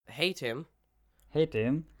Hey Tim, Hey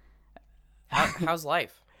Tim. how's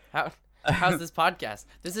life? How's this podcast?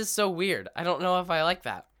 This is so weird. I don't know if I like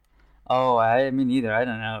that. Oh, I mean neither. I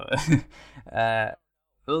don't know. uh,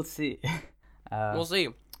 we'll see. Uh, We'll see.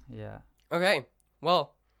 yeah, Okay.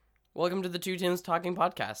 Well, welcome to the Two Tims Talking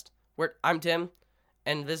podcast. Where I'm Tim,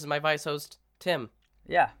 and this is my vice host Tim.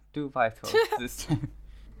 yeah. 2 5 this time.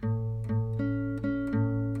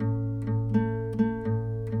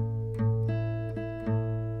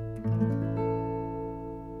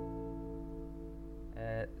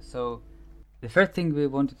 So, the first thing we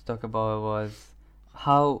wanted to talk about was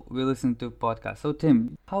how we listen to podcasts. So,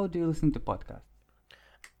 Tim, how do you listen to podcasts?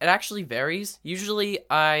 It actually varies. Usually,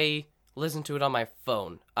 I listen to it on my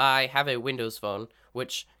phone. I have a Windows phone,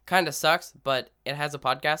 which kind of sucks, but it has a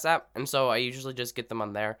podcast app, and so I usually just get them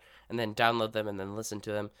on there and then download them and then listen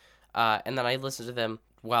to them. And then I listen to them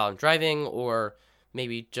while I'm driving, or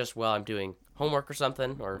maybe just while I'm doing homework or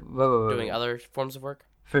something, or Wait, doing wait. other forms of work.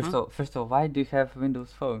 First of all, why do you have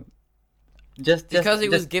Windows Phone? Because it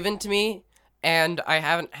was Just given to me, and I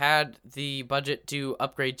haven't had the budget to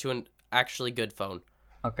upgrade to an actually good phone.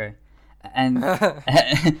 okay. And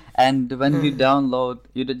and when you download,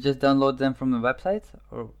 just download them from the website,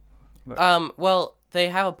 or Well, they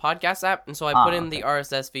have a podcast app, and so I put in the okay.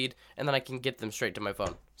 RSS feed, and then I can get them straight to my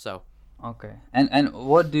phone. So Okay. And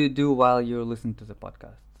what do you do while you're listening to the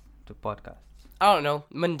podcast? To podcasts. I don't know,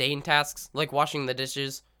 mundane tasks like washing the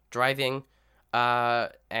dishes, driving,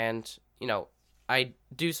 and I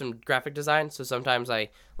do some graphic design, so sometimes I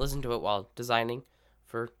listen to it while designing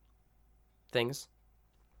for things.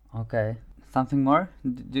 Okay. Something more?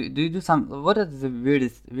 Do you do some? What is the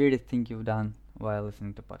weirdest thing you've done while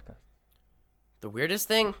listening to podcasts? The weirdest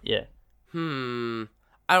thing? Yeah.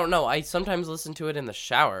 I don't know. I sometimes listen to it in the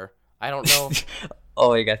shower. I don't know. Oh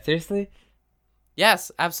my god! Seriously?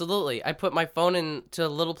 Yes, absolutely. I put my phone into a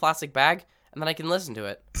little plastic bag, and then I can listen to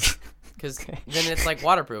it, because Okay. then it's like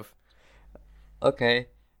waterproof. Okay.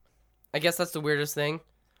 I guess that's the weirdest thing.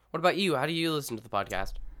 What about you? How do you listen to the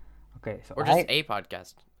podcast? Okay. So Or just a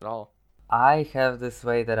podcast at all? I have this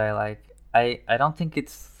way that I like. I don't think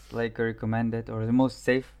it's like a recommended or the most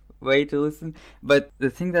safe way to listen, but the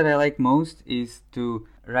thing that I like most is to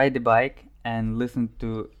ride the bike and listen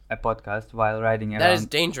to a podcast while riding That is around.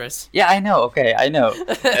 dangerous. Yeah, I know. Okay, I know.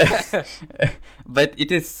 But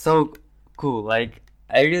it is so cool. Like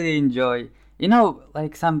I really enjoy.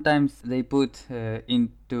 Like sometimes they put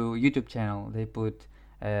into YouTube channel. They put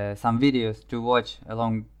some videos to watch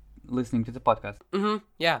along listening to the podcast.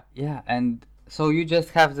 Yeah. Yeah, and so you just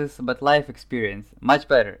have this but life experience, much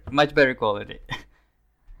better quality.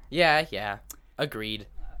 Yeah. Agreed.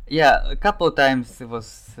 Yeah, a couple of times it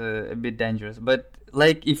was a bit dangerous, but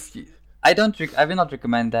like if you, I will not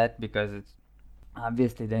recommend that because it's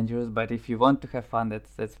obviously dangerous. But if you want to have fun,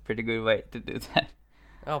 that's a pretty good way to do that.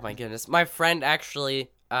 Oh my goodness. My friend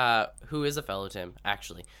actually, who is a fellow Tim,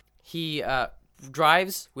 actually, he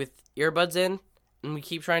drives with earbuds in, and we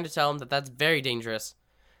keep trying to tell him that that's very dangerous.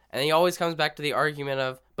 And he always comes back to the argument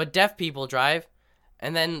of, but deaf people drive.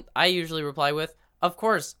 And then I usually reply with, of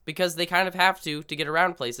course, because they kind of have to get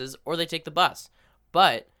around places, or they take the bus.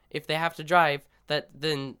 But if they have to drive,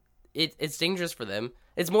 then it's dangerous for them.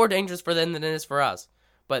 It's more dangerous for them than it is for us.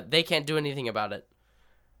 But they can't do anything about it.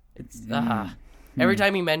 It's every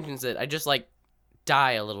time he mentions it, I just like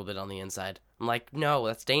die a little bit on the inside. I'm like, no,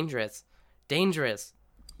 that's dangerous.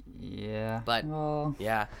 Yeah. But Well,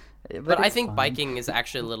 yeah, but I it's think fun. biking is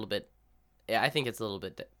actually a little bit. Yeah, I think it's a little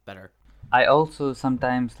bit better. I also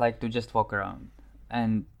sometimes like to just walk around,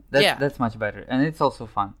 and Yeah. that's much better, and it's also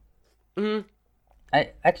fun. hmm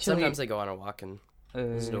I actually Sometimes I go on a walk and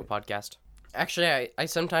listen to a uh, podcast. Actually, I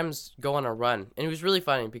sometimes go on a run, and it was really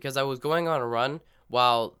funny because I was going on a run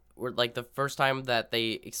while we're like the first time that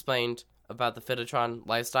they explained about the Fitotron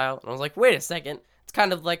lifestyle, and I was like, wait a second, it's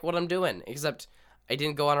kind of like what I'm doing, except I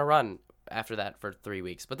didn't go on a run after that for 3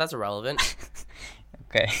 weeks, but that's irrelevant.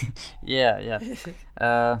 okay. Yeah.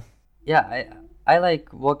 Uh, yeah, I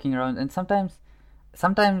like walking around, and sometimes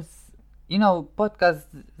podcasts,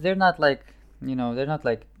 they're not like they're not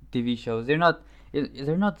like TV shows. They're not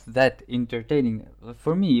that entertaining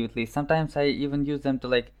for me, at least. Sometimes I even use them to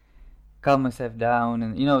like calm myself down,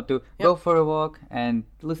 and to Yep. go for a walk and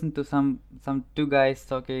listen to some two guys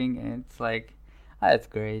talking, and it's like, it's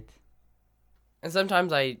great. And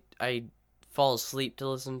sometimes I fall asleep to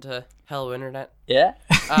listen to Hello Internet. Yeah.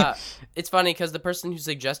 Uh, it's funny because the person who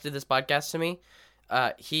suggested this podcast to me,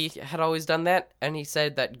 he had always done that, and he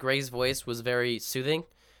said that Gray's voice was very soothing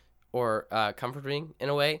or comforting in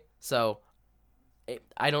a way. So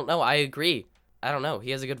I don't know. I agree. I don't know.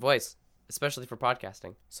 He has a good voice, especially for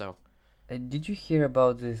podcasting. So Did you hear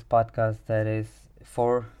about this podcast that is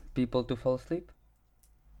for people to fall asleep?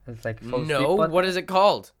 It's like fall asleep No, what podcast. is it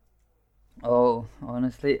called? Oh,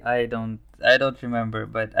 honestly, I don't remember,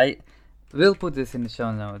 but I will put this in the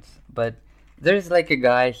show notes. But there's like a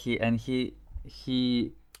guy he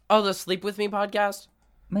Oh, the Sleep With Me podcast?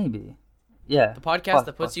 maybe, yeah, The podcast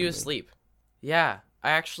that puts you to possibly. sleep. Yeah,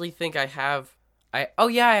 I actually think I have. Oh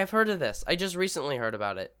yeah, I've heard of this. I just recently heard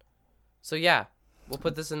about it. So yeah, we'll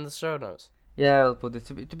put this in the show notes. Yeah, I'll put it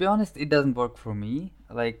to be honest, it doesn't work for me.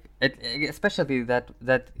 Like especially that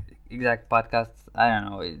exact podcast. I don't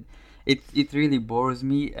know. It really bores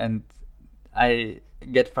me, and I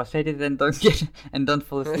get frustrated and don't get and don't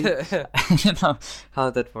fall asleep. I don't know how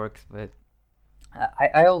that works, but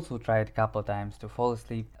I also tried a couple times to fall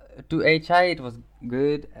asleep. To HI it was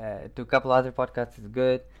good. To a couple other podcasts it's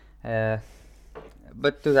good. Uh,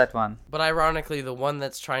 but to that one, But ironically, the one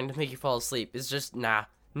that's trying to make you fall asleep is just nah,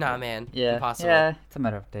 man, yeah, impossible. yeah, it's a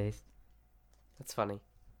matter of taste. That's funny.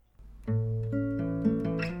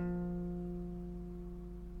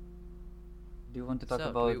 Do you want to talk So,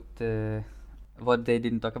 about what they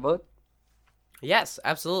didn't talk about? Yes,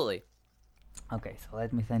 absolutely. Okay, so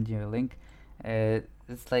let me send you a link.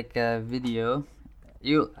 It's like a video.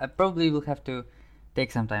 I probably will have to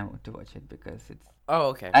take some time to watch it because it's. Oh,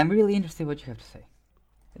 okay. I'm really interested what you have to say.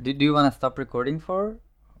 Do you want to stop recording for?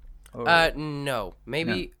 Or No.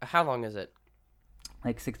 Maybe. How long is it?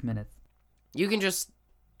 like 6 minutes. You can just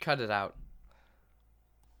cut it out.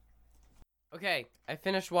 Okay, I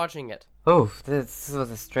finished watching it. Oh, this was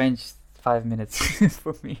a strange 5 minutes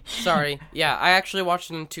for me. Sorry. Yeah, I actually watched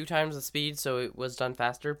it in 2 times the speed, so it was done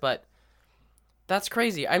faster, but that's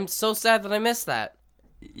crazy. I'm so sad that I missed that.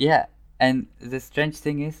 Yeah, and the strange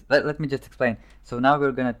thing is, let me just explain. So now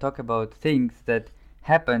we're gonna talk about things that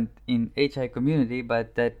happened in HI community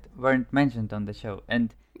but that weren't mentioned on the show.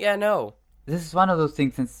 And Yeah, no. this is one of those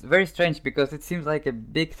things, and it's very strange because it seems like a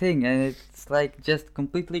big thing and it's like just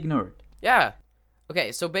completely ignored. Yeah.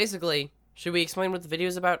 Okay, so basically, should we explain what the video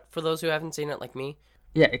is about for those who haven't seen it like me?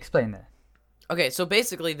 Yeah, explain that. Okay, so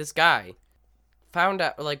basically this guy found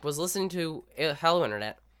out, like, was listening to Hello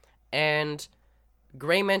Internet, and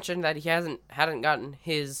Gray mentioned that he hadn't gotten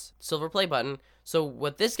his silver play button. So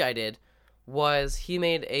what this guy did was he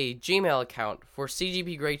made a Gmail account for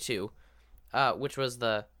CGP Gray 2, which was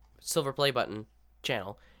the silver play button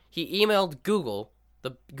channel. He emailed Google,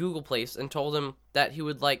 the Google place, and told him that he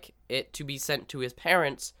would like it to be sent to his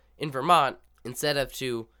parents in Vermont instead of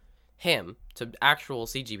to him, to actual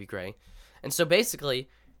CGP Gray. And so basically,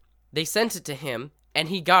 they sent it to him, and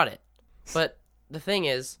he got it. But the thing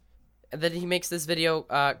is that he makes this video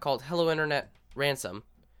called Hello Internet Ransom,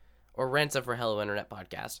 or Ransom for Hello Internet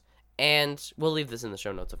Podcast. And we'll leave this in the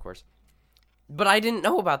show notes, of course. But I didn't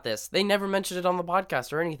know about this. They never mentioned it on the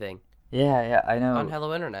podcast or anything Yeah, I know. on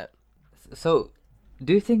Hello Internet. So,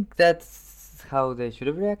 do you think that's how they should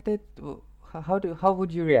have reacted? How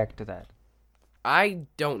would you react to that? I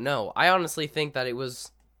don't know. I honestly think that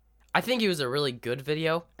I think it was a really good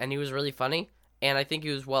video, and he was really funny, and I think he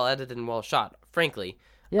was well edited and well shot, frankly.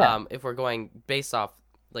 Yeah. If we're going based off,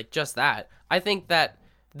 like, just that. I think that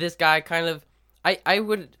this guy kind of... I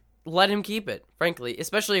would let him keep it, frankly,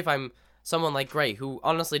 especially if I'm someone like Gray, who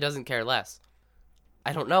honestly doesn't care less.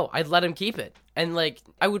 I don't know. I'd let him keep it. And, like,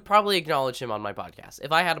 I would probably acknowledge him on my podcast.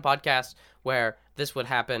 If I had a podcast where this would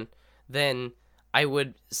happen, then I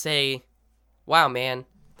would say, wow, man,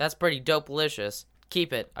 that's pretty dope-delicious.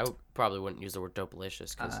 Keep it. Probably wouldn't use the word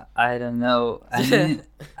dope-delicious, because... I don't know.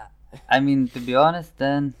 I mean, to be honest,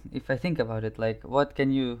 then if I think about it, like, what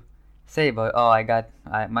can you say about? Oh,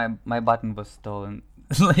 my button was stolen.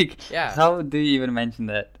 Like, Yeah. how do you even mention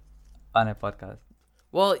that on a podcast?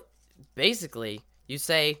 Well, basically, you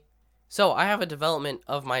say, so I have a development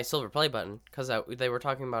of my silver play button, because they were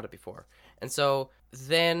talking about it before. And so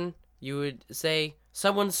then you would say,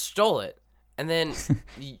 someone stole it. And then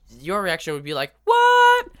your reaction would be like,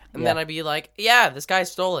 what? And then Yeah. I'd be like, yeah, this guy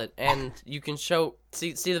stole it. And you can see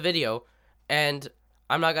the video. And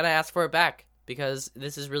I'm not going to ask for it back, because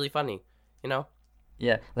this is really funny, you know?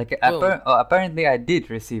 Yeah, like Boom. apparently I did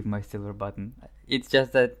receive my silver button. It's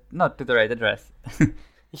just that not to the right address.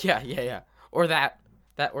 Yeah. Or that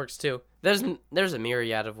works too. There's a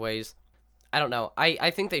myriad of ways. I don't know. I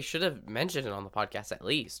think they should have mentioned it on the podcast at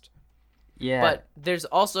least. Yeah. But there's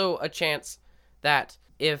also a chance that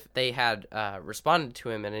if they had responded to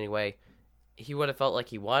him in any way, he would have felt like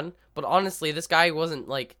he won. But honestly, this guy wasn't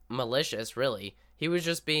like malicious, really. He was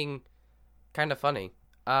just being kind of funny.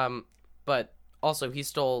 But also he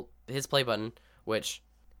stole his play button, which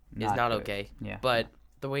is not good. okay. Yeah. But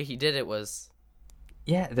the way he did it was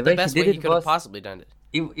Yeah, the the way best he way did he it could have was possibly done it.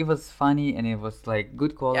 it was funny and it was like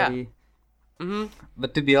good quality. Mm-hmm.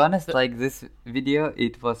 But to be honest, The- like this video,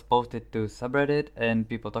 it was posted to subreddit and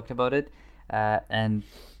people talked about it, and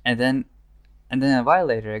and then a while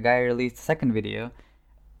later, a guy released a second video,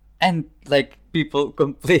 and like people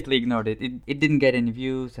completely ignored it. It didn't get any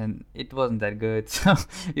views and it wasn't that good, so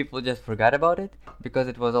people just forgot about it because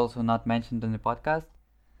it was also not mentioned on the podcast.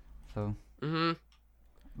 So, Mm-hmm.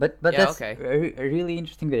 but Yeah, that's okay. a really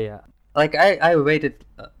interesting video. Like I waited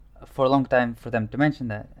for a long time for them to mention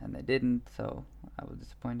that, and they didn't, so I was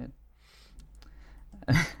disappointed.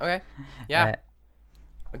 Okay. Yeah. Uh,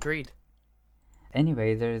 Agreed.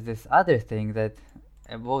 anyway, there's this other thing that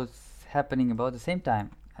was happening about the same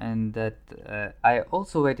time, and that I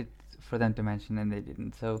also waited for them to mention, and they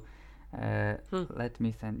didn't. So let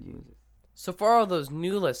me send you this. So for all those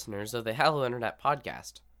new listeners of the Hello Internet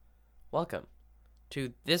podcast, welcome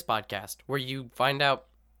to this podcast where you find out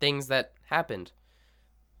things that happened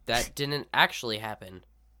that didn't actually happen.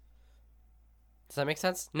 Does that make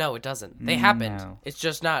sense? No, it doesn't. They happened. No. It's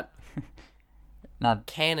just not Not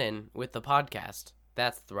canon with the podcast.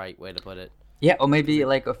 That's the right way to put it. yeah, or maybe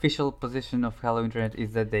like official position of Hello Internet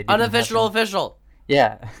is that they didn't Unofficial happen. official.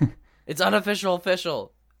 Yeah. It's unofficial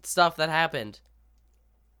official stuff that happened.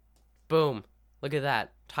 Boom. Look at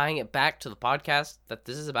that. Tying it back to the podcast that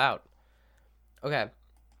this is about. Okay.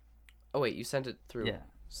 Oh wait, you sent it through Yeah.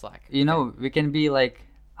 Slack. You know, we can be like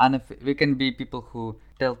we can be people who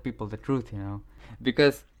tell people the truth, you know,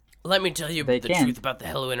 because Let me tell you They the can. truth about the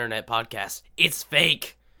Hello Internet podcast. It's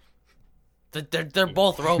fake. They're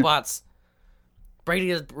both robots.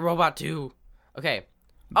 Brady is robot too. Okay.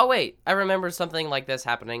 Oh wait, I remember something like this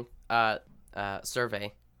happening.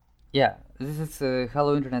 Survey. yeah, this is a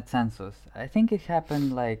Hello Internet census. I think it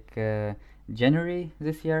happened like January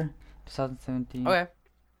this year, 2017. Okay.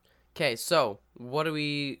 Okay, so what do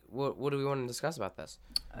we want to discuss about this?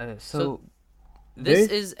 So This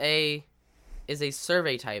there's- is a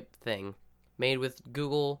survey type thing made with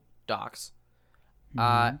Google Docs,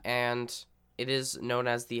 and it is known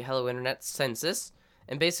as the Hello Internet Census.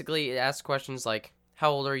 And basically, it asks questions like,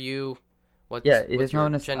 "How old are you? What's yeah, it what's is your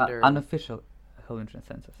known as gender?" unofficial Hello Internet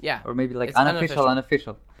census. Yeah, or maybe like it's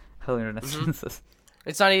unofficial Hello Internet Mhm. census.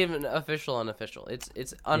 It's not even official. Unofficial. It's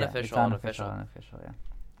unofficial. Yeah, Unofficial. unofficial.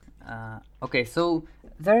 Yeah. Okay, so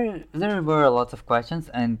there were lots of questions,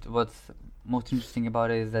 and what's most interesting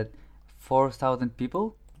about it is that 4,000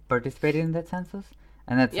 people participated in that census,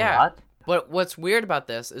 and that's Yeah. a lot. But what's weird about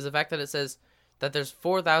this is the fact that it says that there's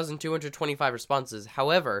 4,225 responses.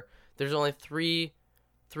 However, there's only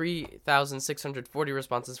 3,640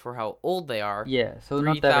 responses for how old they are. Yeah, so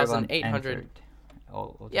not everyone 3,800. answered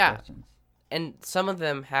all of the Yeah. questions. And some of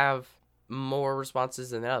them have more responses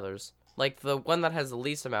than others. Like the one that has the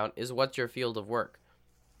least amount is what's your field of work?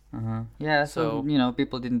 Yeah, so So- you know,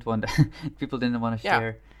 people didn't want people didn't want to Yeah.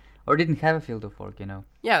 share, or didn't have a field of work. You know.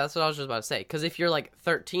 Yeah, that's what I was just about to say. Because if you're like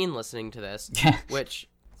 13 listening to this, Yeah. which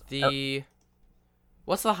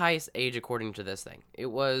what's the highest age according to this thing? It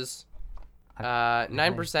was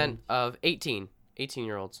 9% of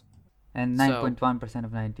 18-year-olds. And So- 9.1%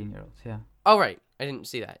 of 19-year-olds. Yeah. Oh, right. I didn't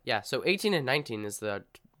see that. Yeah, so 18 and 19 is the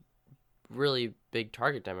really big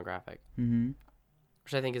target demographic, Mm-hmm.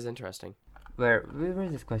 which I think is interesting. Where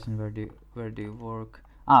is this question? Where do you work?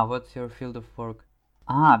 What's your field of work?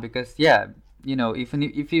 Because yeah, you know, even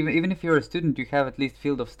if you're a student, you have at least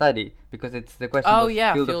field of study, because it's the question Oh, of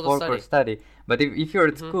yeah, field field of of work or study. But if you're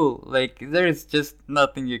at Mhm. school, like there is just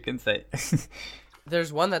nothing you can say.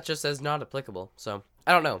 There's one that just says not applicable, so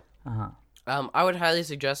I don't know. I would highly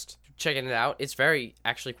suggest checking it out. It's very,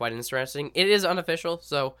 actually quite interesting. It is unofficial,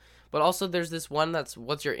 so, but also there's this one that's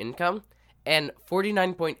what's your income, and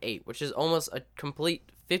 49.8, which is almost a complete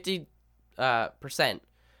 50%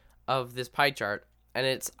 of this pie chart, and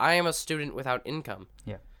it's I am a student without income.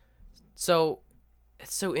 Yeah. So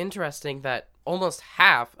it's so interesting that almost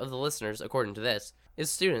half of the listeners, according to this, is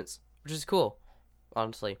students, which is cool,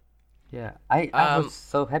 honestly. Yeah, I was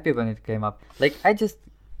so happy when it came up. Like I just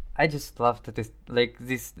loved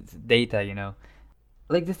this data, you know.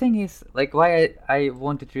 Like the thing is, like why I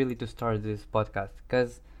wanted really to start this podcast,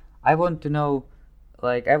 because I want to know,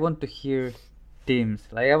 like I want to hear teams,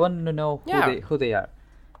 like I want to know Yeah. who they are,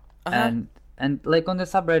 Uh-huh. and like on the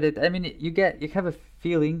subreddit, I mean you have a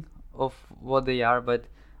feeling of what they are, but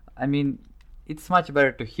I mean it's much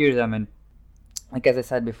better to hear them. And like as I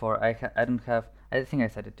said before, I don't have, I think I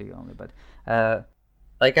said it to you only, but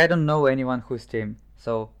like I don't know anyone who's team,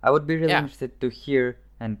 so I would be really Yeah. interested to hear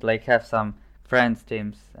and like have some friends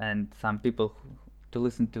teams and some people to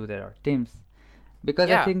listen to their teams, because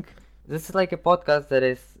I Yeah. think this is like a podcast that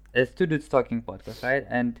is a students talking podcast, right?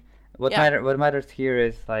 And Yeah. what matters here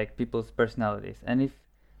is like people's personalities, and if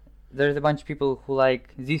there's a bunch of people who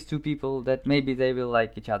like these two people, that maybe they will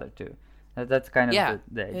like each other too. That's kind of Yeah.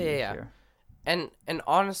 the Yeah, yeah, idea yeah. here. And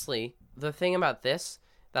honestly, the thing about this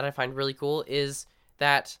that I find really cool is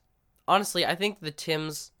that honestly, I think the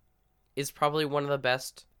Tims is probably one of the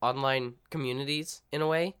best online communities in a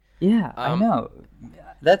way. Yeah, I Um, know.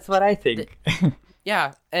 That's what I th- think.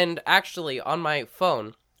 yeah, and actually on my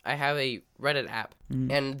phone, I have a Reddit app,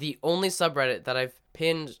 Mm, and the only subreddit that I've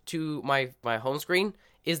pinned to my home screen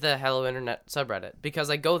is the Hello Internet subreddit because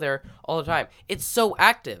I go there all the time. It's so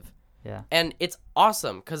active. yeah, And it's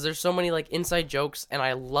awesome because there's so many like inside jokes and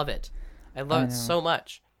I love it. I love I it know. so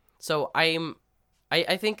much. So I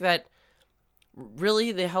think that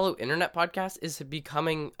really the Hello Internet podcast is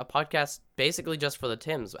becoming a podcast basically just for the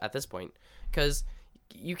Tims at this point because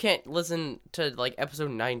you can't listen to like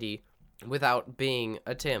episode 90 without being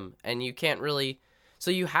a Tim, and you can't really,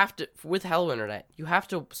 so you have to, with Hello Internet, you have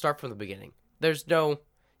to start from the beginning. There's no,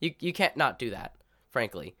 you can't not do that,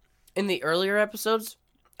 frankly. In the earlier episodes,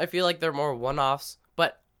 I feel like they're more one-offs,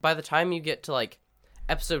 but by the time you get to like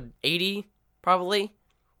episode 80, probably,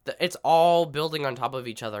 it's all building on top of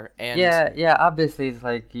each other, and Yeah. Obviously, it's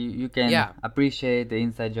like you can yeah. appreciate the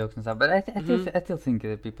inside jokes and stuff, but Hmm. I still think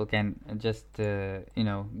that people can just uh,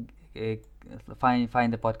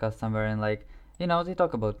 find the podcast somewhere and like they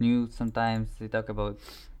talk about news sometimes. They talk about.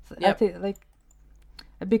 I Yep. think like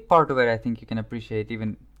a big part of it. I think you can appreciate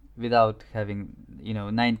even without having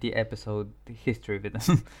 90 episode history with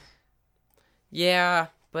them. Yeah,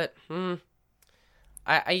 but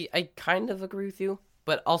I kind of agree with you,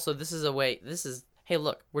 but also this is a way. This is, hey,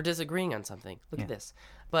 look, we're disagreeing on something. Look Yeah. at this.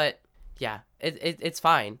 But yeah, it's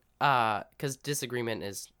fine. Because disagreement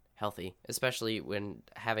is healthy, especially when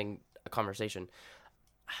having a conversation.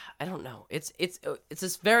 I don't know. It's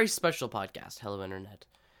this very special podcast, Hello Internet,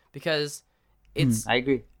 because it's I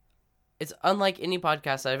agree. it's unlike any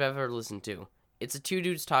podcast I've ever listened to. It's a two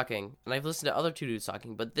dudes talking, and I've listened to other two dudes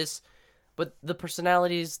talking, but the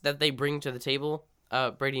personalities that they bring to the table,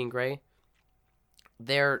 Brady and Gray,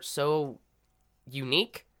 they're so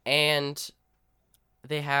unique, and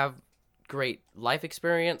they have great life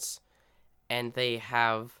experience, and they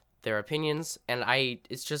have their opinions, and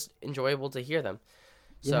it's just enjoyable to hear them.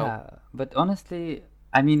 So, Yeah, but honestly,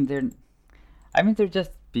 I mean they're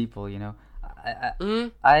just people. I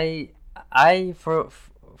mm, I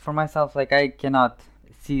for myself, like I cannot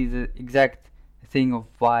see the exact thing of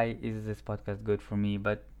why is this podcast good for me,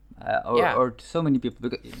 but yeah. or to so many people.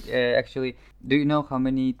 Because actually, do you know how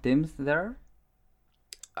many Tims there are?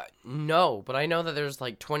 No, but I know that there's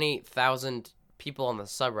like 20,000 people on the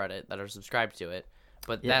subreddit that are subscribed to it,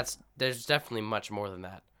 but Yeah, there's definitely much more than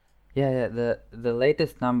that. yeah. The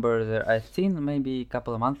latest number that I've seen maybe a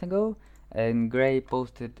couple of months ago, and Gray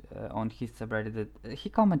posted on his subreddit that he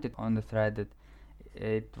commented on the thread that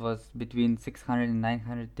it was between 600 and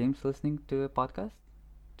 900 teams listening to a podcast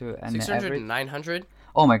to an 600 and average. 900.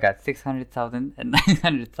 Oh my god, 600,000 and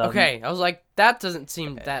 900,000. Okay, I was like, that doesn't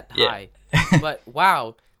seem that Yeah. high, but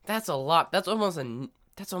wow, that's a lot. That's almost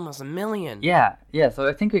a million. Yeah. So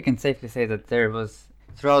I think we can safely say that there was,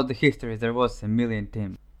 throughout the history, there was a million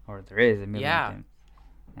teams, or there is a million Yeah, teams.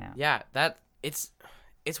 Yeah. yeah.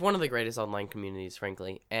 It's one of the greatest online communities,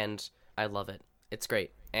 frankly, and I love it. It's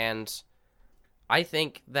great, and I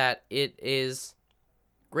think that it is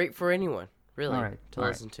great for anyone, All really, right. to All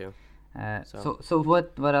right. listen to. So, So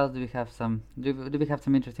what else do we have? Do we have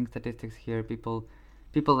some interesting statistics here? People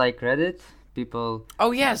like Reddit. People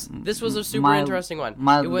oh yes, this was a super interesting one. It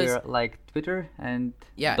mildly was, like Twitter and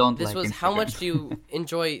yeah, don't this like was how much Instagram. do you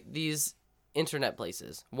enjoy these internet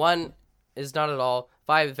places? 1 is not at all.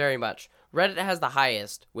 5 very much. Reddit has the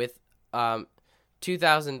highest with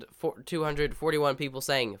 2,241 people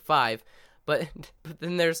saying 5, but but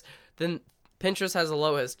then Pinterest has the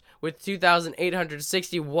lowest with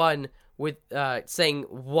 2,861 with saying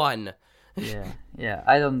 1. Yeah.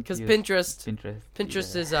 I don't Cuz use Pinterest Pinterest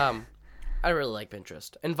either. is I really like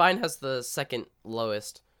Pinterest. And Vine has the second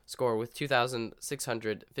lowest score with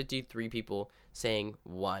 2,653 people saying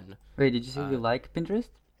 1. Wait, did you say you Uh, like Pinterest?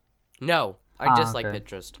 no, I dislike Okay.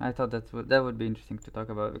 Pinterest. I thought that would be interesting to talk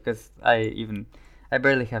about because I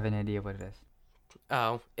barely have any idea what it is.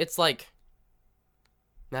 Oh, it's like,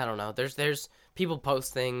 I don't know. There's people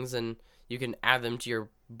post things and you can add them to your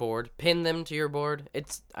board, pin them to your board.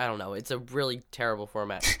 I don't know. It's a really terrible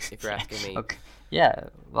format if you're asking me. Okay. Yeah.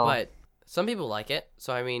 Well. But some people like it,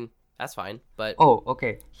 so I mean, that's fine. But Oh,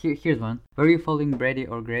 okay. Here's one. Were you following Brady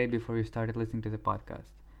or Gray before you started listening to the podcast?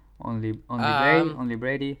 Only Gray, um only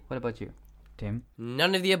Brady. What about you, Tim?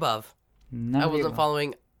 none of the above. None I of the wasn't above.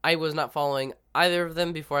 following I was not following either of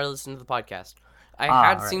them before I listened to the podcast. I Ah,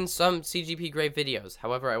 had right. seen some CGP Grey videos.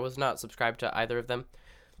 However, I was not subscribed to either of them.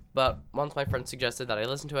 But once my friend suggested that I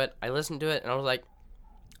listen to it, and I was like,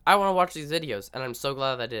 I want to watch these videos, and I'm so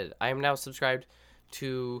glad that I did. I am now subscribed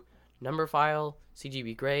to Numberphile,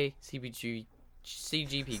 CGP Grey,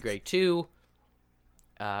 CGP Grey 2.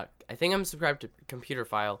 I think I'm subscribed to Computer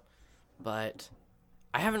File, but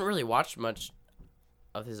I haven't really watched much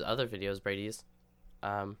of his other videos, Brady's.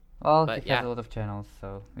 Well, But he yeah. has a lot of channels,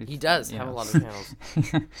 so He does you have a know. lot of channels.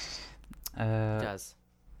 He uh, does.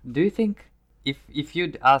 do you think if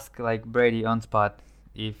you'd ask like Brady on spot,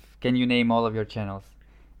 if can you name all of your channels?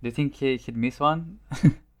 Do you think he'd miss one?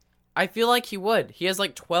 I feel like he would. He has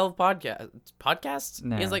like 12 podcasts?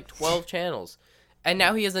 No. He has like 12 channels. And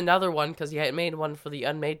now he has another one because he had made one for the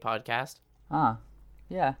Unmade podcast. Ah,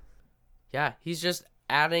 yeah. Yeah, he's just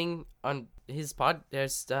adding on his dang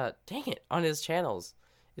it, on his channels.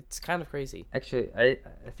 It's kind of crazy. Actually, I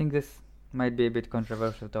think this might be a bit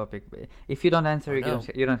controversial topic. But if you don't answer, no.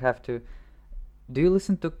 you don't have to. Do you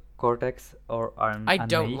listen to Cortex or I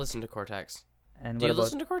don't Unmade? listen to Cortex. And Do what you about?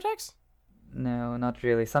 listen to Cortex? No, not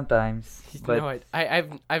really. Sometimes. But No,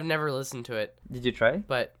 I've never listened to it. did you try?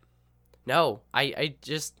 But no, I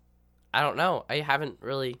don't know. I haven't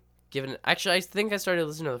really given it. Actually, I think I started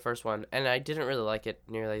listening to the first one, and I didn't really like it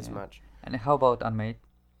nearly as Yeah. much. And how about Unmade?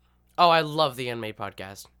 Oh, I love the Unmade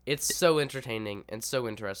podcast. It's so entertaining and so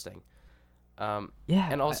interesting. Yeah.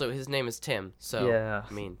 And also, his name is Tim, so Yeah.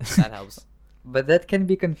 I mean that helps. But that can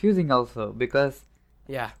be confusing also because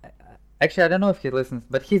Yeah. actually I don't know if he listens,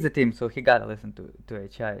 but he's a team, so he gotta listen to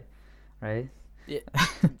HI, right?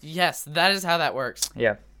 Yes, that is how that works.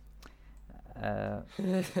 Yeah.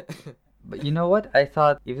 But you know what? I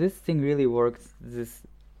thought if this thing really works, this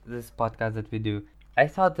podcast that we do, I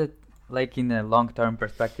thought that like in a long-term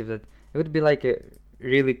perspective that it would be like a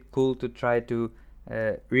really cool to try to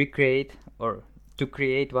recreate or to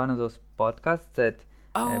create one of those podcasts that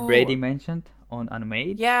Oh, Brady mentioned on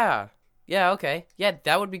Unmade. yeah. Yeah, okay. Yeah,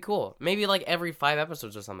 that would be cool. Maybe like every 5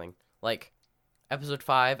 episodes or something. Like episode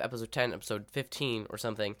 5, episode 10, episode 15 or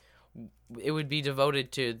something. It would be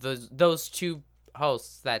devoted to those two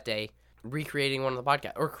hosts that day recreating one of the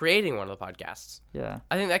podcasts or creating one of the podcasts. Yeah.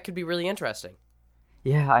 I think that could be really interesting.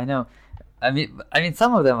 Yeah, I know. I mean,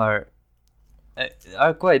 some of them are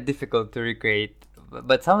quite difficult to recreate,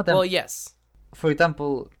 but some of them, Well, yes. for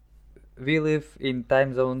example, we live in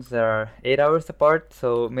time zones that are 8 hours apart,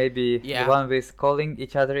 so maybe Yeah. the one with calling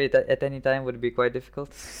each other at any time would be quite difficult.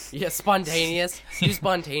 Yeah, spontaneous. Do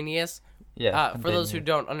spontaneous. Yeah. For those who spontaneous.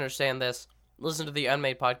 don't understand this, listen to the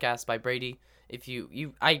Unmade podcast by Brady. If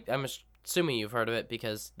I'm assuming you've heard of it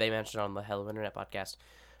because they mentioned it on the Hello Internet podcast.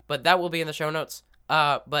 But that will be in the show notes.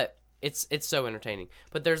 But it's so entertaining.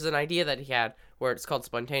 But there's an idea that he had where it's called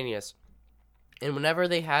spontaneous. And whenever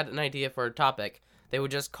they had an idea for a topic, they would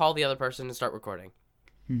just call the other person and start recording.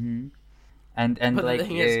 Mm-hmm. And But the like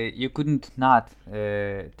thing is- you couldn't not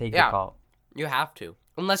take the Yeah. call. You have to.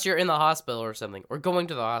 Unless you're in the hospital or something, or going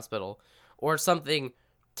to the hospital, or something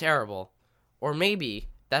terrible. Or maybe,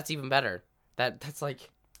 that's even better. That's like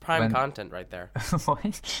prime When- content right there.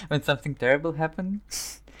 Why? When something terrible happened,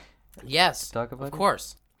 Yes, talk about of it?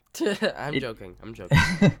 course. I'm It- joking. I'm joking.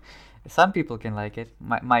 Some people can like it,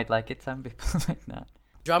 might like it. Some people might not.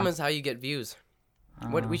 Drama is how you get views.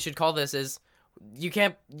 What we Uh, should call this is,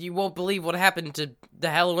 you won't believe what happened to the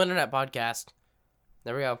Hello Internet podcast.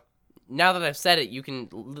 There we go. Now that I've said it, you can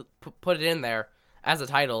put it in there as a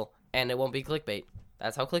title, and it won't be clickbait.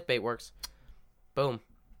 That's how clickbait works. Boom.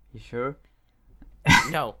 You sure?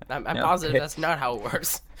 No, I'm No, positive okay. that's not how it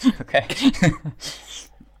works. Okay.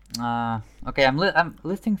 Okay. I'm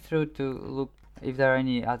listening through to look if there are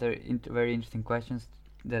any other very interesting questions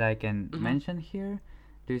that I can Mhm. mention here.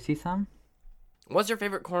 Do you see some? What's your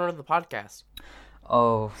favorite corner of the podcast?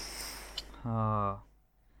 Oh,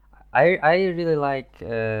 I really like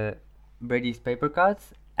Brady's paper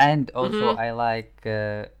cuts, and also Mhm. I like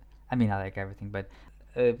I mean I like everything, but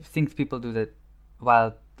things people do that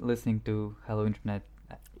while listening to Hello Internet.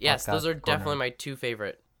 Yes, those podcast are definitely corner. my two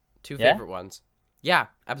favorite Yeah? ones. Yeah,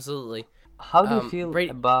 absolutely. How do you feel Brady-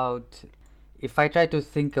 about if I try to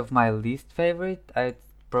think of my least favorite? I'd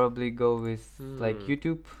probably go with like Hmm.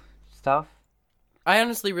 YouTube stuff. I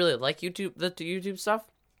honestly really like the YouTube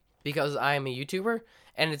stuff because I am a YouTuber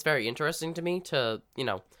and it's very interesting to me to,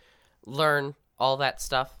 learn all that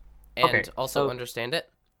stuff and Okay, also so- understand it.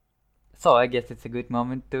 So I guess it's a good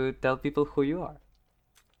moment to tell people who you are.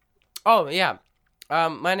 Oh, yeah.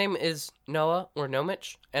 My name is Noah or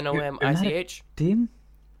Nomich, Nomich. Tim?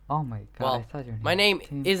 Oh my god! I Well, thought your name my was name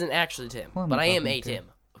Tim. isn't actually Tim, Who am but I I am talking a to? Tim,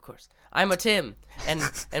 of course. I'm a Tim, and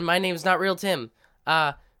my name's not real Tim.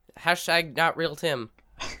 Hashtag not real Tim.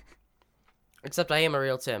 Except I am a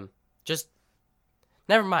real Tim. Just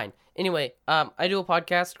never mind. Anyway, I do a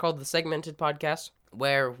podcast called the Segmented Podcast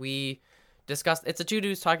where we discuss. It's a two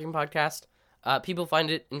dudes talking podcast. People find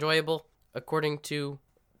it enjoyable according to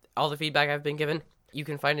all the feedback I've been given. You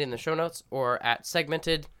can find it in the show notes or at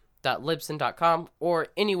segmented.libsyn.com or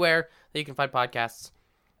anywhere that you can find podcasts.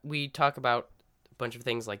 We talk about a bunch of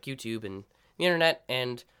things like YouTube and the internet,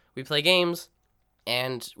 and we play games,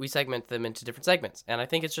 and we segment them into different segments. And I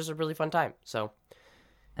think it's just a really fun time. So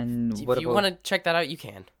And if what you about? want to check that out, you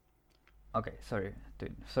can. Okay, sorry,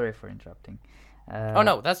 dude, sorry for interrupting. Oh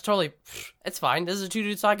no, that's totally. It's fine. This is a two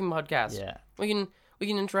dudes talking podcast. Yeah. We can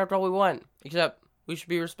interrupt all we want, except we should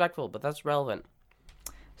be respectful. But that's relevant.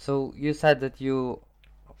 So you said that you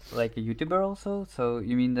like a YouTuber also. So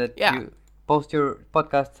you mean that Yeah. you post your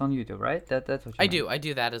podcasts on YouTube, right? That's what you I meant. do. I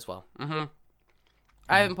do that as well.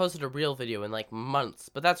 I haven't posted a real video in like months,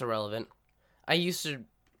 but that's irrelevant. I used to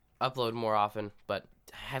upload more often, but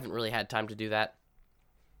I haven't really had time to do that.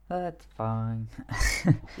 That's fine.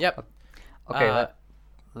 Yep. Okay, Uh,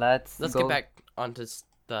 let's Let's go. get back onto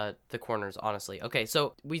the corners, honestly. Okay,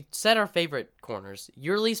 so we said our favorite corners.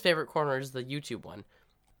 Your least favorite corner is the YouTube one.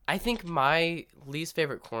 I think my least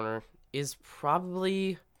favorite corner is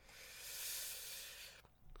probably...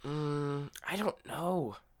 I don't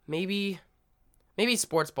know. Maybe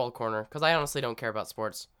sports ball corner, because I honestly don't care about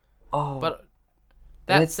sports. Oh, But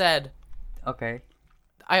that let's- said, okay.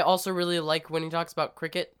 I also really like when he talks about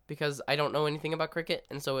cricket, because I don't know anything about cricket,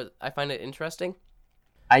 and so I find it interesting.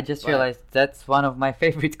 I just But- realized that's one of my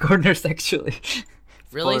favorite corners actually.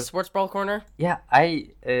 Really? Sports. Sports ball corner? Yeah, I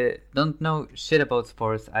don't know shit about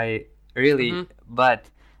sports. I really, Mhm. but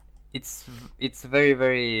it's very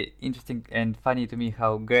very interesting and funny to me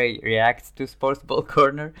how Gray reacts to sports ball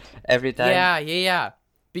corner every time. Yeah.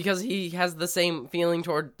 Because he has the same feeling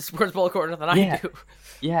toward sports ball corner that Yeah. I do.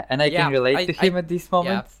 Yeah, and I Yeah, can relate I- to him I- at these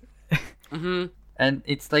moments. hmm And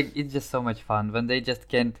it's like it's just so much fun when they just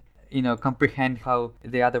can't comprehend how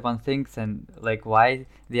the other one thinks and like why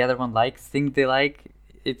the other one likes things they like.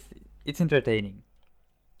 It's entertaining.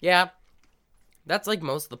 Yeah. That's like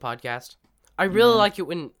most of the podcast. I really like it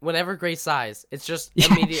whenever Gray sighs. It's just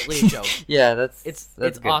immediately a joke. Yeah, that's It's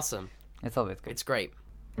good. awesome. It's always good. It's great.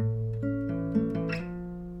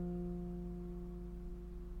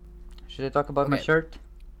 Should I talk about my Okay. shirt?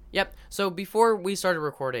 Yep. So before we started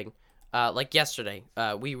recording, like yesterday,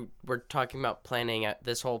 we were talking about planning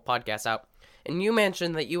this whole podcast out, and you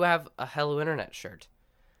mentioned that you have a Hello Internet shirt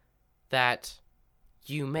that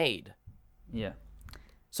you made. Yeah.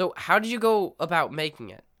 So how did you go about making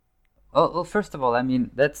it? Well, first of all, I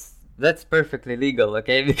mean that's perfectly legal,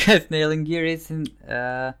 okay? Because nailing gear is in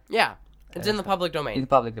Yeah, it's in the public domain. in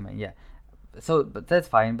public domain, yeah. So, but that's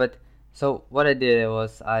fine. But so what I did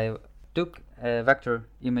was I took a vector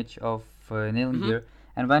image of nailing Mhm. gear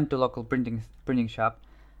and went to local printing shop,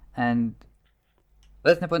 and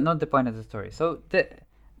that's not the point of the story. So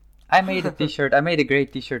I made a T-shirt. I made a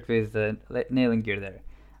great T-shirt with nailing gear there,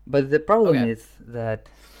 but the problem Okay. is that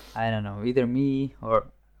I don't know, either me or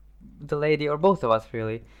the lady or both of us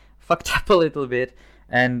really fucked up a little bit,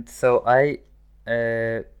 and so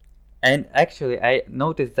and actually I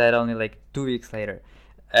noticed that only like 2 weeks later.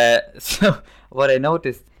 So what I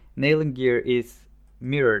noticed, nailing gear is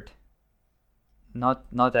mirrored,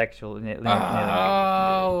 not actual nailing gear.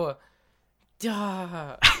 Oh,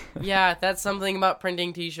 duh. Yeah, that's something about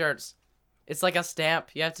printing T-shirts. It's like a stamp.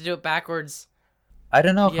 You have to do it backwards. I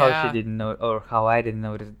don't know how Yeah. she didn't know or how I didn't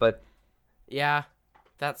notice, but Yeah,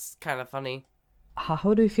 that's kind of funny.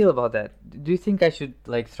 how do you feel about that? Do you think I should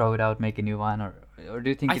like throw it out, make a new one, or do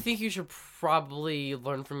you think I it's... think you should probably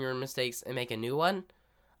learn from your mistakes and make a new one,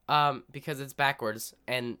 because it's backwards,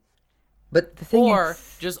 and But the thing or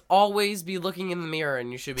is, just always be looking in the mirror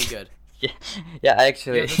and you should be good. yeah,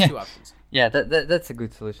 actually, Yeah, there's two options. yeah, that's a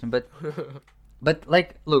good solution. But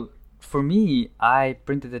like, look, for me, I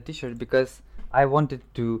printed a T-shirt because I wanted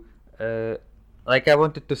to, I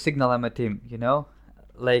wanted to signal I'm a team,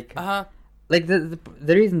 like. Like the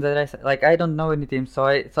reason that I don't know any team, so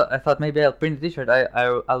I thought maybe I'll print a T-shirt.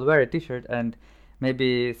 I'll wear a T-shirt, and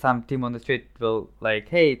maybe some team on the street will like,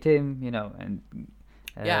 hey Tim, and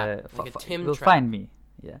Yeah, like a Tim will trap. find me.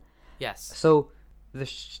 Yeah. Yes. So the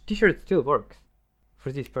T-shirt still works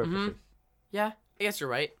for these purposes. Yeah, I guess you're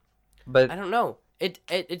right. But I don't know. It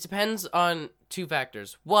depends on two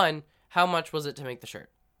factors. One, how much was it to make the shirt?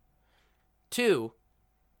 Two,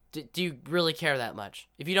 do you really care that much?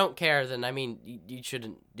 If you don't care, then I mean, you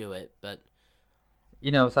shouldn't do it. But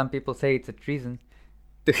some people say it's a treason.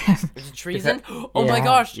 to have, Is it treason? to Oh my yeah,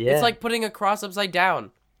 gosh! yeah, It's like putting a cross upside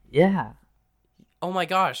down. yeah. Oh my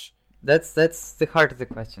gosh! That's the heart of the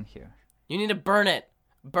question here. You need to burn it.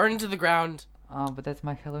 Burn it to the ground. Oh, but that's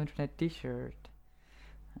my Hello Internet T-shirt.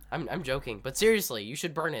 I'm joking, but seriously, you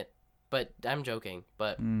should burn it. But I'm joking.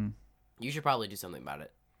 But you should probably do something about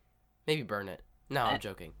it. Maybe burn it. No, I'm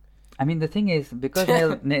joking. I mean, the thing is, because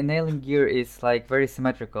nailing gear is like very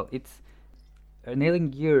symmetrical. It's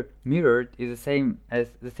nailing gear mirrored is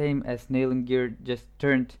the same as nailing gear just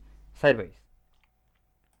turned sideways.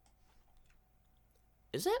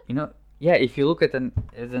 Is it? You know, yeah. If you look at the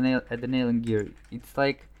nailing gear,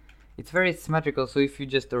 it's very symmetrical. So if you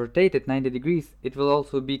just rotate it 90 degrees, it will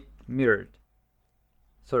also be mirrored,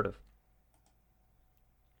 sort of.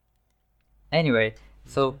 Anyway,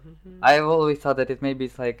 so I've always thought that it maybe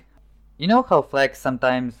it's like, you know how flags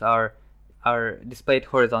sometimes are displayed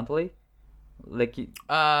horizontally, like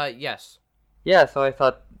Yes. yeah. So I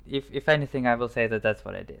thought if anything, I will say that that's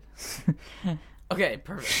what I did. Okay,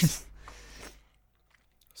 perfect.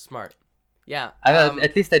 Smart. Yeah.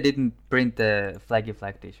 At least I didn't print the Flaggy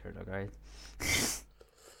Flag T-shirt, alright?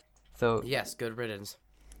 So Yes, good riddance.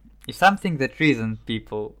 if something that treason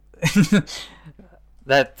people,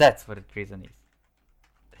 that's what a treason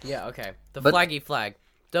is. Yeah, okay. The But- flaggy flag.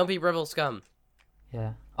 Don't be rebel scum.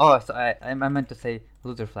 Yeah. Oh, so I meant to say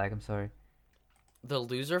loser flag. I'm sorry. The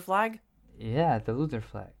loser flag? Yeah, the loser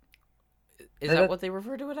flag. Is that- that what they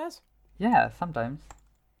refer to it as? Yeah, sometimes.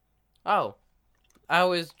 Oh. I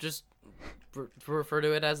always just refer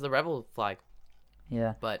to it as the rebel flag.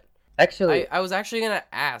 Yeah. But Actually, I was actually going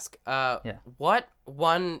to ask, Yeah. what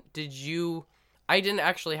one did you... I didn't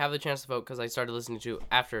actually have the chance to vote because I started listening to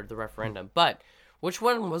after the referendum. But which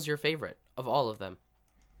one was your favorite of all of them?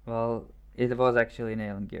 well, it was actually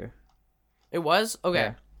nailing gear. It was? Okay.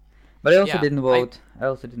 Yeah. But I also Yeah, didn't vote. I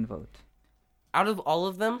also didn't vote. Out of all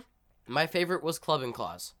of them, my favorite was Club and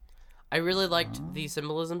Claws. I really liked the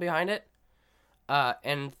symbolism behind it.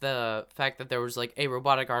 And the fact that there was like a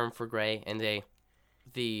robotic arm for Gray and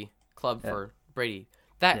the club for Brady.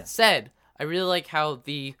 That Yeah. said, I really like how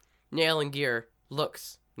the nail and gear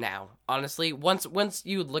looks now. Honestly, once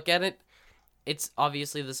you look at it, it's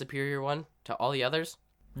obviously the superior one to all the others.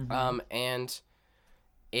 And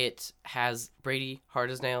it has Brady hard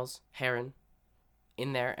as nails, Heron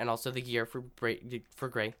in there, and also the gear for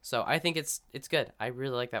Gray. So I think it's good. I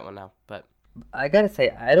really like that one now. But I gotta say,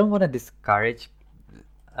 I don't want to discourage,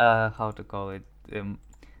 how to call it.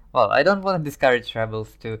 Well, I don't want to discourage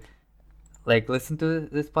rebels to, like, listen to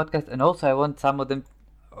this podcast, and also I want some of them,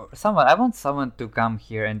 I want someone to come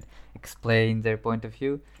here and explain their point of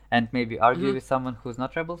view, and maybe argue with someone who's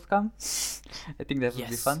not rebel scum. I think that would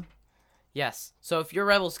be Yes. fun. yes, so if you're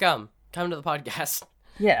rebel scum, come to the podcast.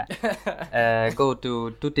 Yeah. Go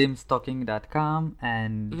to twoteamstalking.com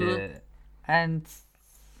and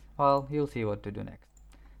well, you'll see what to do next.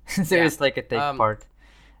 There's like a take part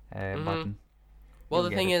button. Well, You'll the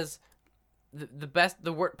get thing it. is,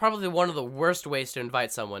 probably one of the worst ways to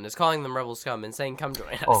invite someone is calling them rebel scum and saying, "Come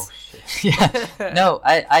join us." Oh shit! Yeah, no,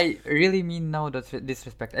 I really mean no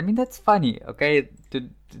disrespect. I mean that's funny, okay? To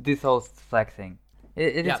this whole flag thing,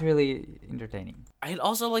 it Yeah. is really entertaining. I'd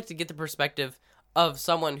also like to get the perspective of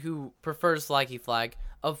someone who prefers Flaggy Flag,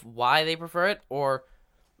 of why they prefer it, or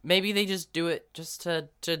maybe they just do it just to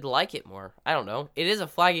like it more. I don't know. It is a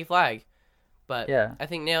Flaggy Flag, but Yeah. I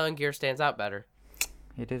think Nail and Gear stands out better.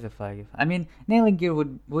 It is a flag. I mean, nailing gear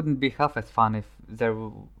wouldn't be half as fun if there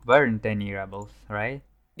weren't any rebels, right?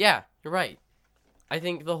 Yeah, you're right. I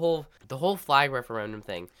think the whole flag referendum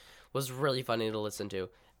thing was really funny to listen to,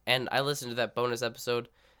 and I listened to that bonus episode,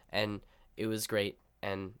 and it was great.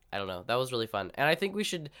 And I don't know, that was really fun. And I think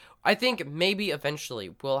maybe eventually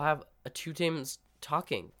we'll have a two teams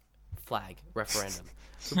talking flag referendum.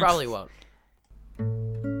 We probably won't.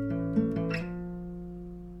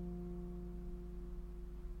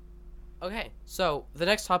 Okay, so the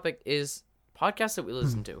next topic is podcasts that we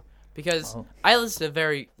listen to, because Oh. I listen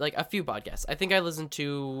to a few podcasts. I think I listened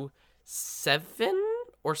to 7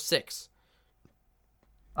 or 6.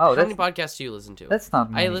 Oh, How that's many podcasts do you listen to? that's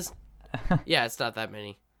not many. I listen. Yeah, it's not that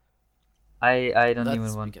many. I don't That's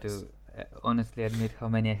even want because- to honestly admit how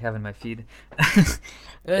many I have in my feed.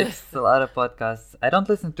 It's a lot of podcasts. I don't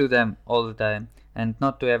listen to them all the time, and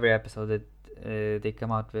not to every episode that they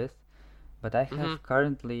come out with. But I have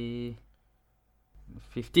currently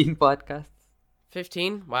 15 podcasts.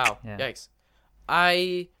 15? Wow. Yeah. Yikes.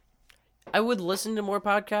 I would listen to more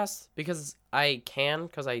podcasts because I can,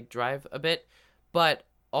 because I drive a bit, but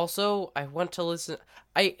also I want to listen.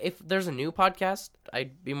 If there's a new podcast,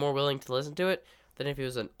 I'd be more willing to listen to it than if it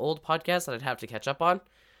was an old podcast that I'd have to catch up on.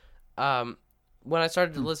 when I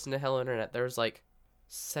started to listen to Hello Internet, there was like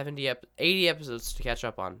 80 episodes to catch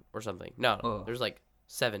up on or something. No, Oh. there's like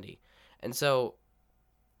 70. And so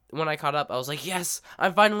when I caught up, I was like, yes,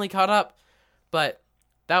 I'm finally caught up. But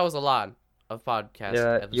that was a lot of podcast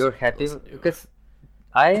Yeah, episodes you're to happy listen to. because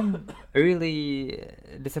I am really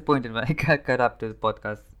disappointed when I got caught up to the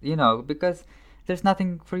podcast. Because there's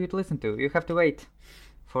nothing for you to listen to. You have to wait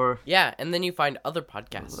for Yeah, and then you find other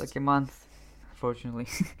podcasts. like a month, fortunately.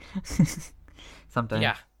 Sometimes.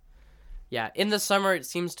 Yeah. Yeah, in the summer it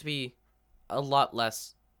seems to be a lot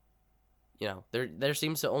less. There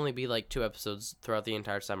seems to only be like 2 episodes throughout the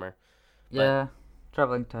entire summer. Yeah,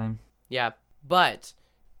 traveling time. Yeah, but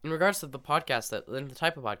in regards to the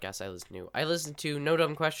type of podcast I listen to No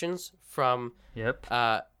Dumb Questions from Yep.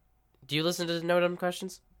 do you listen to No Dumb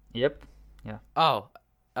Questions? Yep. Oh,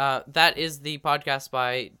 that is the podcast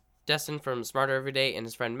by Destin from Smarter Every Day and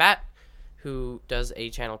his friend Matt, who does a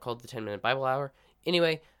channel called the 10-Minute Bible Hour.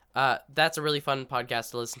 Anyway, that's a really fun podcast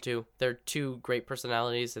to listen to. They're 2 great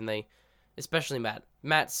personalities, and especially Matt.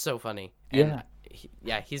 Matt's so funny. And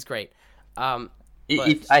he's great.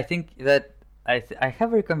 If I think that I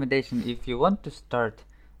have a recommendation. If you want to start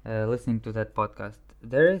listening to that podcast,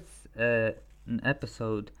 there is an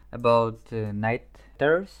episode about night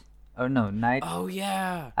terrors. Or no, night. Oh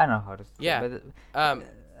yeah. I don't know how to say Yeah. it, Um,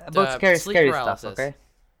 about sleep scary paralysis. stuff, okay?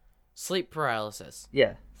 Sleep paralysis.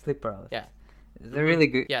 Yeah, sleep paralysis. Yeah. They're really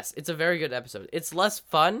good. Yes, it's a very good episode. It's less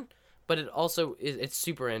fun, but it's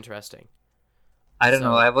super interesting. I don't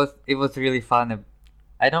know. So- It was really fun.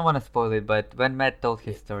 I don't want to spoil it, but when Matt told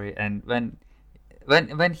his story and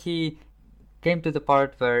when he came to the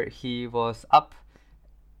part where he was up,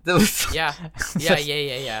 there was Yeah.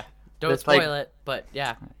 Yeah. Don't That's like- spoil it, but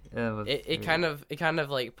yeah. It really- kind of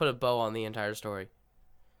like put a bow on the entire story.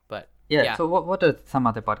 But Yeah. yeah. So what are some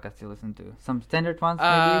other podcasts you listen to? Some standard ones,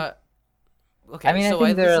 maybe. Okay. I mean, so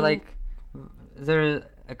I think listen- there are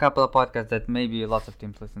a couple of podcasts that maybe lots of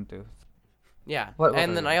teams listen to. Yeah. What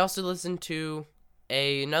And are then they? I also listened to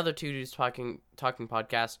another 2 dudes talking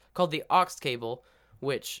podcast called the Aux Cable,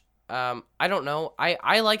 which I don't know.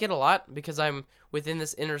 I like it a lot because I'm within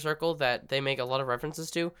this inner circle that they make a lot of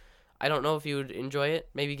references to. I don't know if you would enjoy it.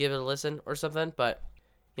 Maybe give it a listen or something, but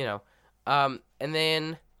and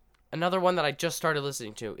then another one that I just started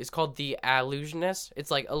listening to is called The Allusionist. It's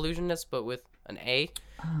like Illusionist but with an A.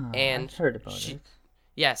 And I've heard about she- it.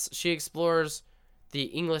 Yes, she explores the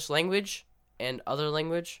English language and other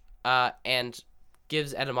language, and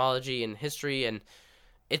gives etymology and history, and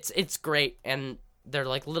it's great. And they're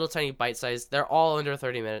like little tiny bite sized. They're all under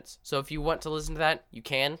 30 minutes. So if you want to listen to that, you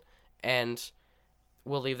can, and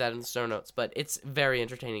we'll leave that in the show notes. But it's very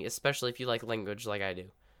entertaining, especially if you like language like I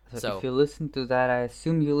do. So- if you listen to that, I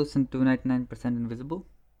assume you listen to 99% Invisible.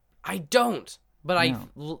 I don't, but I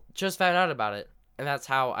No. just found out about it, and that's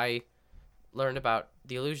how I learned about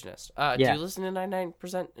The Illusionist. Do Yeah. you listen to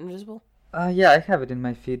 99% Invisible? Yeah, I have it in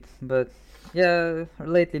my feed, but yeah,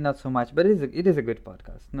 lately not so much. But it is a good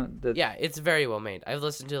podcast. No, Yeah, it's very well made. I've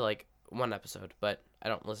listened to like 1 episode, but I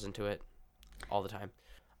don't listen to it all the time.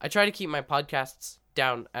 I try to keep my podcasts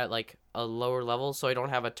down at like a lower level so I don't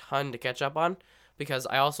have a ton to catch up on, because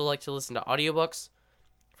I also like to listen to audiobooks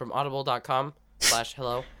from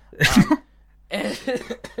audible.com/hello.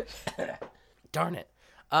 Darn it.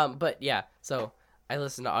 But yeah, so I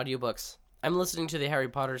listen to audiobooks. I'm listening to the Harry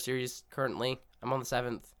Potter series currently. I'm on the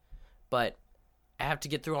 7th, but I have to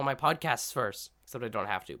get through all my podcasts first. Except I don't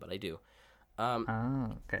have to, but I do.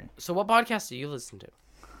 okay. So what podcasts do you listen to?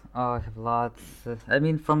 Oh, I have lots. I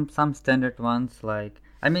mean, from some standard ones that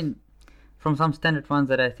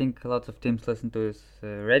I think lots of teams listen to is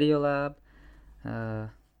Radiolab,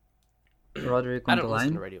 Roderick I on don't the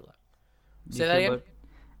listen Line. to Radiolab. You Say that hear again? about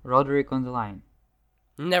Roderick on the Line.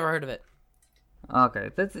 Never heard of it. Okay,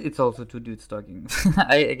 it's also 2 dudes talking.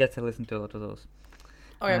 I guess I listen to a lot of those.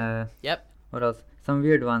 Okay. Yep. What else? Some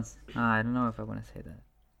weird ones. I don't know if I want to say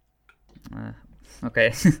that.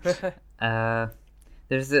 Okay.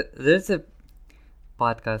 There's a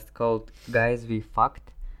podcast called Guys We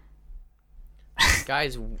Fucked.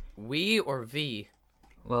 Guys, we or V?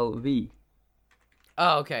 Well, we.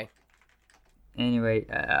 Oh, okay. Anyway,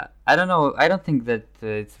 I don't know. I don't think that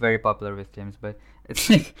it's very popular with James, but it's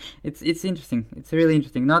like it's interesting. It's really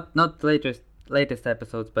interesting. Not latest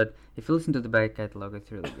episodes, but if you listen to the back catalog,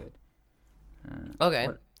 it's really good. Okay.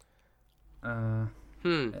 And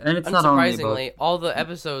it's not only about Unsurprisingly, all the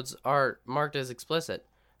episodes are marked as explicit.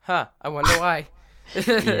 Huh, I wonder why.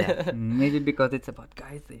 yeah, maybe because it's about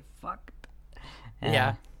guys they fucked.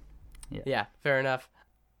 Yeah. Yeah. Yeah, fair enough.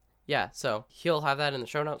 Yeah, so he'll have that in the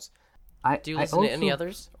show notes. I Do you I listen to any also-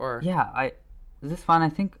 others? Or Yeah, this one I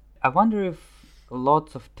think I wonder if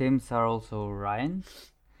lots of Tims are also Ryan,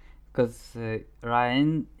 because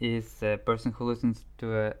Ryan is a person who listens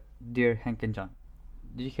to Dear Hank and John.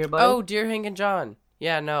 Did you hear about Oh, it? Dear Hank and John.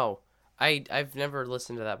 Yeah, no. I've never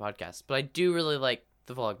listened to that podcast, but I do really like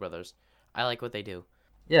the Vlog Brothers. I like what they do.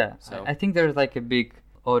 Yeah, So, I think there's like a big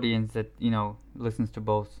audience that listens to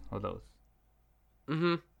both of those.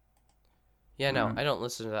 mm-hmm. Yeah, no, Uh, I don't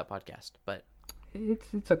listen to that podcast, but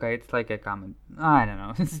it's okay. It's like a comment. I don't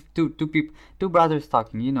know. It's two people, two brothers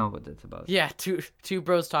talking. You know what that's about. yeah, two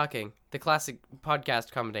bros talking, the classic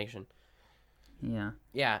podcast combination. Yeah.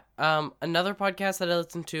 Yeah. Another podcast that I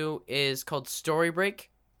listen to is called Story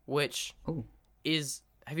Break, which Oh is,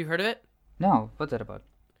 have you heard of it? no, what's that about?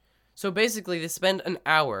 So basically, they spend an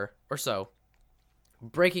hour or so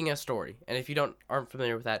breaking a story, and if you aren't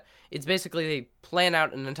familiar with that, it's basically they plan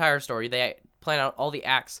out an entire story. They plan out all the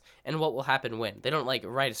acts and what will happen when. They don't like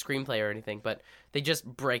write a screenplay or anything, but they just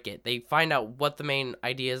break it. They find out what the main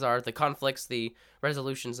ideas are, the conflicts, the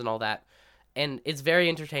resolutions, and all that. And it's very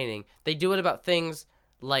entertaining. They do it about things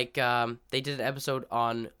like they did an episode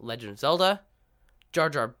on Legend of Zelda, Jar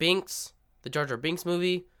Jar Binks, the Jar Jar Binks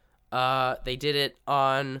movie. They did it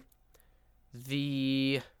on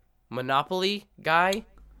the Monopoly guy.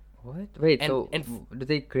 What? Wait. And- So and do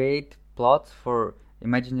they create plots for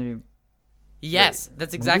imaginary? Yes,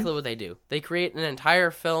 that's exactly movie? what they do. They create an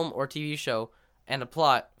entire film or TV show and a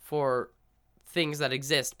plot for things that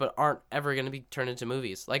exist but aren't ever going to be turned into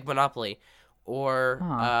movies, like Monopoly, or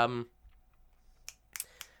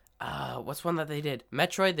Huh. what's one that they did?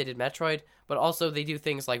 Metroid. They did Metroid, but also they do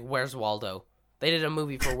things like Where's Waldo. They did a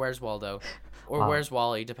movie for Where's Waldo, or Wow. Where's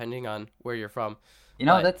Wally, depending on where you're from. You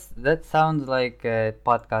know, But that sounds like a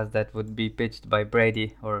podcast that would be pitched by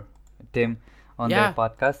Brady or Tim on Yeah. their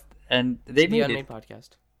podcast, and they the made Unmade it. podcast.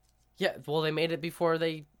 Yeah, well, they made it before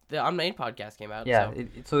the Unmade podcast came out. Yeah, So.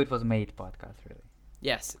 so it was made podcast really.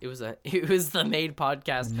 Yes, it was the Made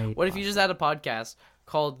podcast. The Made What if you just had a podcast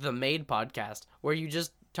called the Made Podcast, where you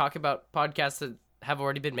just talk about podcasts that have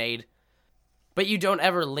already been made, but you don't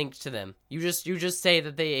ever link to them. You just say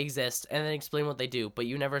that they exist and then explain what they do, but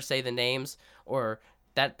you never say the names, or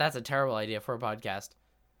that's a terrible idea for a podcast.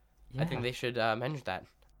 I think they should mention that.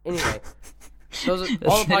 Anyway, those are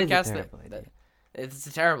all the That is a podcasts terrible idea. it's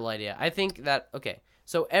a terrible idea. I think that okay.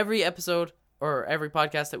 So every episode or every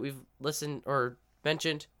podcast that we've listened or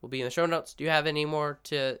mentioned will be in the show notes. Do you have any more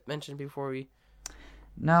to mention before we?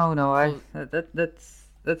 No, Well-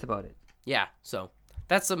 that's about it. Yeah. So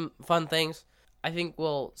that's some fun things. I think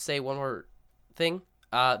we'll say one more thing.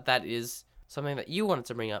 That is something that you wanted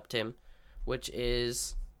to bring up, Tim, which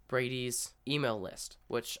is Brady's email list.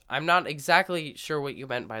 Which I'm not exactly sure what you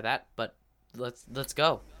meant by that, but let's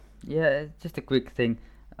go. Yeah, just a quick thing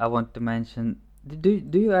I want to mention. Do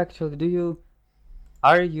you actually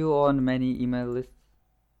are you on many email lists?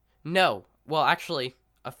 No. Well, actually,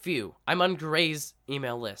 a few. I'm on Gray's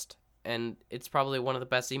email list, and it's probably one of the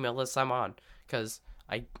best email lists I'm on, because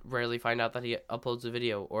I rarely find out that he uploads a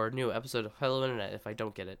video or a new episode of Hello Internet if I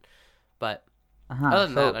don't get it. But Other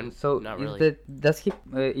than that, I'm so not is really. does he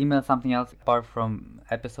email something else apart from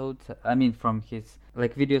episodes? I mean, from his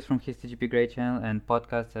like videos from his TGP Grey channel and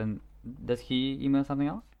podcasts, and does he email something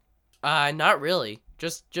else? Not really.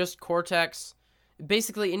 Just Cortex.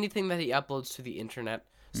 Basically anything that he uploads to the internet.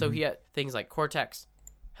 So he had things like Cortex,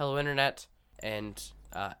 Hello Internet, and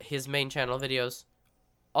his main channel videos.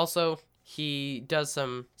 Also, he does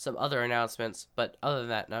some other announcements, but other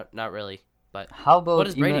than that, not really. But How about what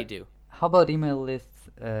does Brady do? How about email lists?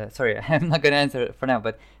 Sorry, I'm not gonna answer it for now.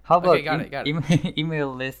 But how about Okay, got it.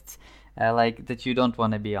 email lists like that you don't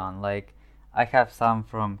want to be on? Like I have some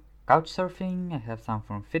from Couchsurfing. I have some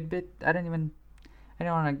from Fitbit. I don't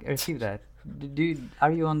want to receive that.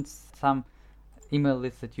 Are you on some email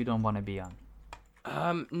list that you don't want to be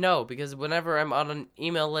on? No, because whenever I'm on an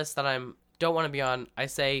email list that don't want to be on, I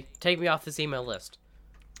say take me off this email list.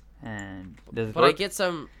 And does it But I work? get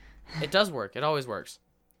some. It does work. It always works.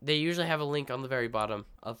 They usually have a link on the very bottom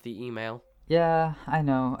of the email. Yeah, I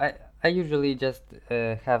know. I usually just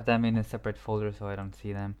have them in a separate folder so I don't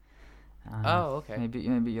see them. Oh, okay.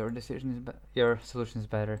 Maybe your decision is your solution is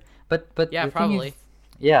better. But Yeah, the probably. thing is,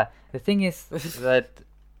 yeah, the thing is that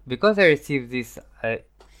because I receive this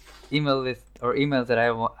email list or emails that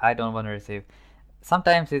I don't want to receive,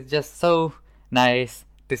 sometimes it's just so nice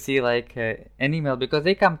to see like an email because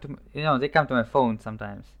they come to they come to my phone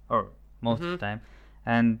sometimes or most of the time,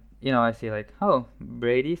 and I see like, oh,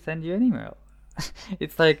 Brady sent you an email.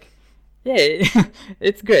 It's like, yay,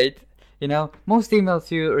 it's great. Most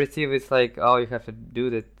emails you receive is like, oh, you have to do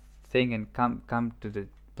the thing and come to the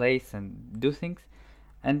place and do things,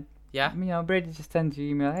 and Yeah. Brady just sends you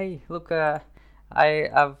email. Hey, look, I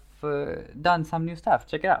have done some new stuff.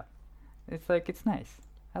 Check it out. It's nice.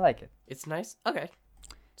 I like it. It's nice. Okay.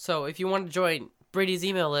 So if you want to join Brady's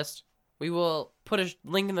email list, we will put a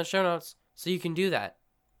link in the show notes so you can do that.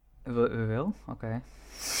 We will? Okay.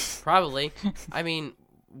 Probably. I mean,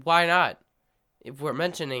 why not? If we're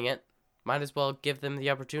mentioning it, might as well give them the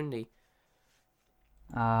opportunity.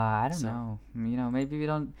 I don't know. Maybe we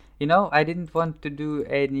don't. I didn't want to do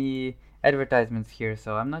any advertisements here,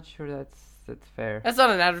 so I'm not sure that's fair. That's not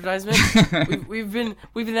an advertisement. we've been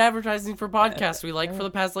advertising for podcasts we like for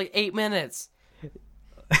the past 8 minutes.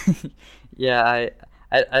 Yeah,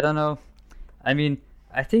 I don't know. I mean,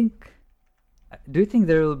 I think. Do you think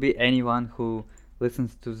there will be anyone who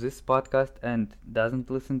listens to this podcast and doesn't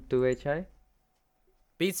listen to HI?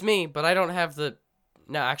 Beats me, but I don't have the.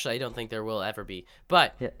 No, actually, I don't think there will ever be.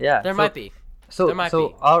 But yeah, there might be. So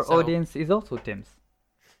our So- audience is also Tim's.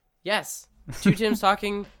 Yes, 2 Tims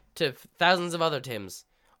talking to thousands of other Tims,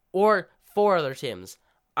 or 4 other Tims.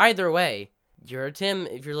 Either way, you're a Tim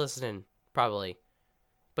if you're listening, probably.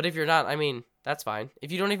 But if you're not, I mean, that's fine.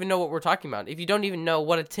 If you don't even know what we're talking about, if you don't even know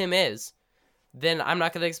what a Tim is, then I'm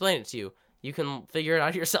not going to explain it to you. You can figure it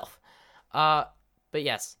out yourself. But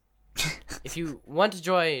yes, if you want to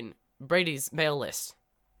join Brady's mail list,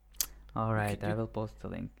 All right, I will post the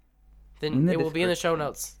link. then In the it will be in the show description.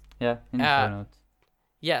 notes. Yeah, in the show notes.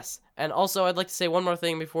 Yes, and also I'd like to say one more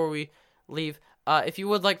thing before we leave. If you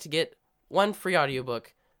would like to get one free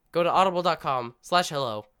audiobook, go to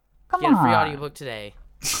audible.com/hello. Come Get a free on. audiobook today.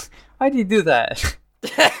 Why do you do that?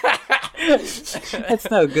 That's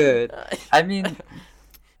no good. I mean,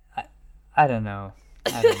 I don't know.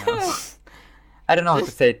 I don't know. I don't know what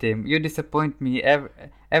to say, Tim. You disappoint me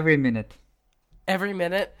every minute. Every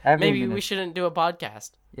minute? Every Maybe we minute. shouldn't do a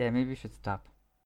podcast. Yeah, maybe we should stop.